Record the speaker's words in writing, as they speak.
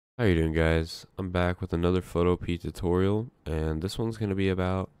How you doing, guys? I'm back with another Photopea tutorial, and this one's going to be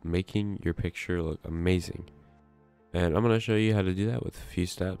about making your picture look amazing. And I'm going to show you how to do that with a few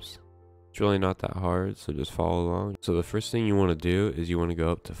steps. It's really not that hard, so just follow along. So the first thing you want to do is you want to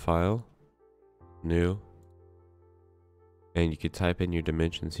go up to File, New, and you could type in your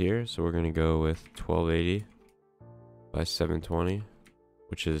dimensions here. So we're going to go with 1280 by 720,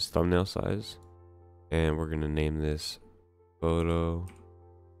 which is thumbnail size. And we're going to name this Photo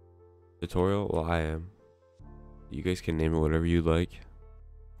Tutorial. Well, I am. You guys can name it whatever you like,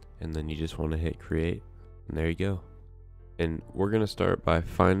 and then you just want to hit create, and there you go. And we're gonna start by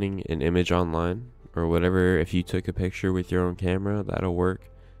finding an image online or whatever. If you took a picture with your own camera, that'll work.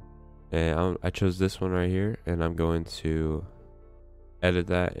 And I chose this one right here, and I'm going to edit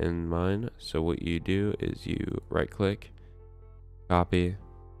that in mine. So what you do is you right click, copy,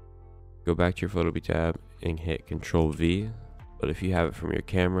 go back to your Photopea tab and hit Control V. But if you have it from your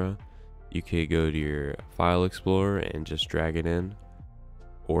camera, you could go to your file explorer and just drag it in,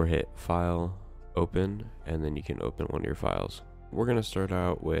 or hit file, open, and then you can open one of your files. We're going to start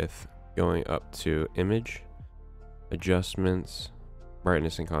out with going up to image, adjustments,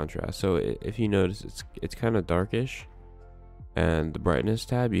 brightness and contrast. So if you notice, it's kind of darkish, and the brightness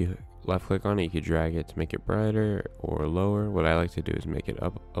tab, you left click on it, you could drag it to make it brighter or lower. What I like to do is make it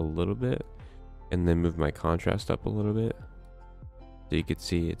up a little bit and then move my contrast up a little bit. So you can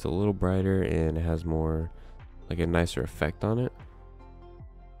see it's a little brighter and it has more, like a nicer effect on it.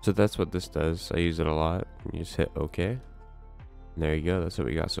 So that's what this does. I use it a lot. And you just hit OK. And there you go. That's what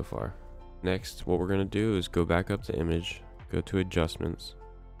we got so far. Next, what we're going to do is go back up to image, go to adjustments,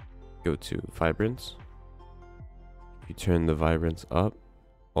 go to vibrance. You turn the vibrance up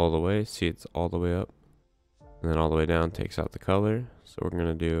all the way. See, it's all the way up. And then all the way down takes out the color. So we're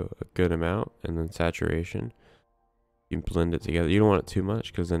going to do a good amount, and then saturation. You blend it together. You don't want it too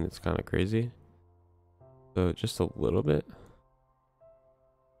much because then it's kind of crazy. So just a little bit,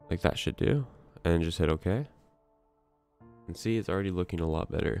 like that should do, and just hit OK. And see, it's already looking a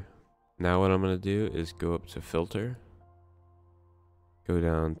lot better. Now what I'm going to do is go up to filter, go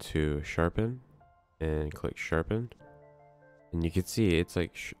down to sharpen, and click sharpen. And you can see it's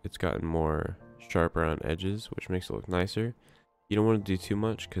like it's gotten more sharp around edges, which makes it look nicer. You don't want to do too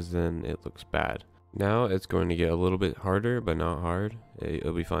much because then it looks bad. Now it's going to get a little bit harder, but not hard.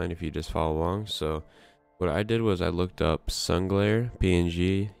 It'll be fine if you just follow along. So what I did was I looked up sun glare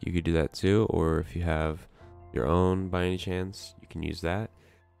PNG. You could do that too, or if you have your own by any chance, you can use that.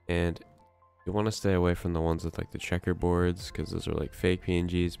 And you want to stay away from the ones with like the checkerboards, because those are like fake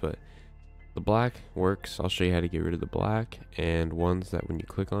PNGs. But the black works. I'll show you how to get rid of the black, and ones that when you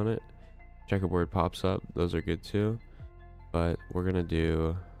click on it, checkerboard pops up. Those are good too. But we're gonna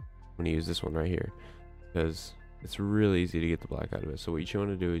use this one right here because it's really easy to get the black out of it. So what you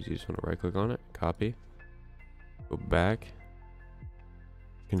want to do is you just want to right click on it, copy, go back,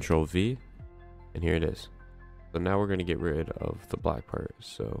 Control V, and here it is. So now we're going to get rid of the black part.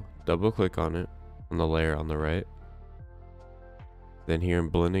 So double click on it on the layer on the right. Then here in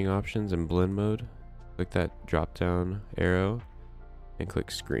blending options and blend mode, click that drop down arrow and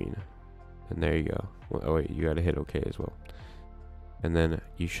click screen. And there you go. Well, oh wait, you got to hit OK as well. And then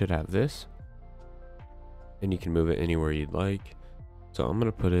you should have this, and you can move it anywhere you'd like. So I'm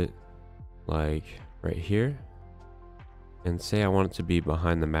gonna put it like right here, and say I want it to be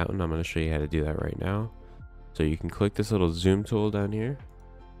behind the mountain. I'm gonna show you how to do that right now. So you can click this little zoom tool down here,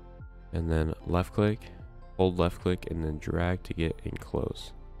 and then left click, hold left click, and then drag to get in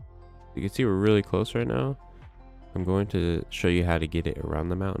close. You can see we're really close right now. I'm going to show you how to get it around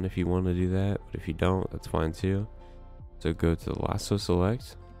the mountain if you want to do that, but if you don't, that's fine too. So go to the lasso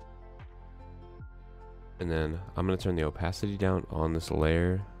select, and then I'm going to turn the opacity down on this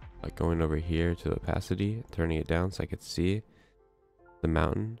layer, like going over here to the opacity, turning it down so I could see the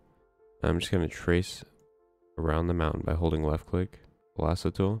mountain. I'm just going to trace around the mountain by holding left click, lasso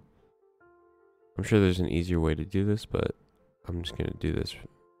tool. I'm sure there's an easier way to do this, but I'm just going to do this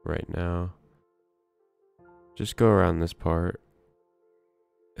right now. Just go around this part,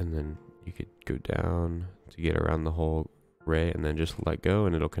 and then you could go down to get around the whole ray, and then just let go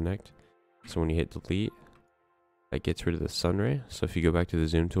and it'll connect. So when you hit delete, that gets rid of the sun ray. So if you go back to the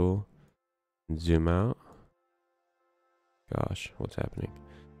zoom tool and zoom out, gosh, what's happening?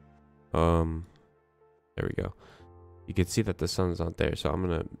 There we go. You can see that the sun's not there. So I'm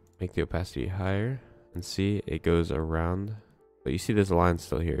gonna make the opacity higher, and see it goes around, but you see there's a line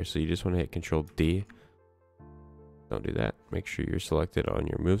still here. So you just want to hit Control D. Don't do that. Make sure you're selected on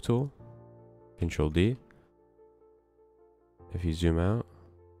your move tool. Control D. If you zoom out,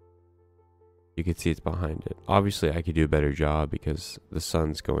 you can see it's behind it. Obviously I could do a better job because the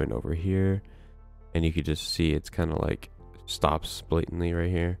sun's going over here, and you could just see it's kind of like stops blatantly right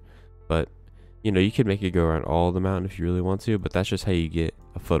here. But you know, you could make it go around all the mountain if you really want to, but that's just how you get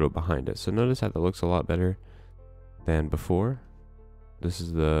a photo behind it. So notice how that looks a lot better than before. This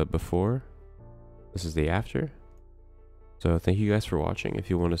is the before, this is the after. So thank you guys for watching.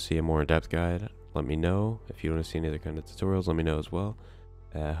 If you want to see a more in-depth guide, let me know. If you want to see any other kind of tutorials, let me know as well.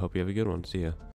 Hope you have a good one. See ya.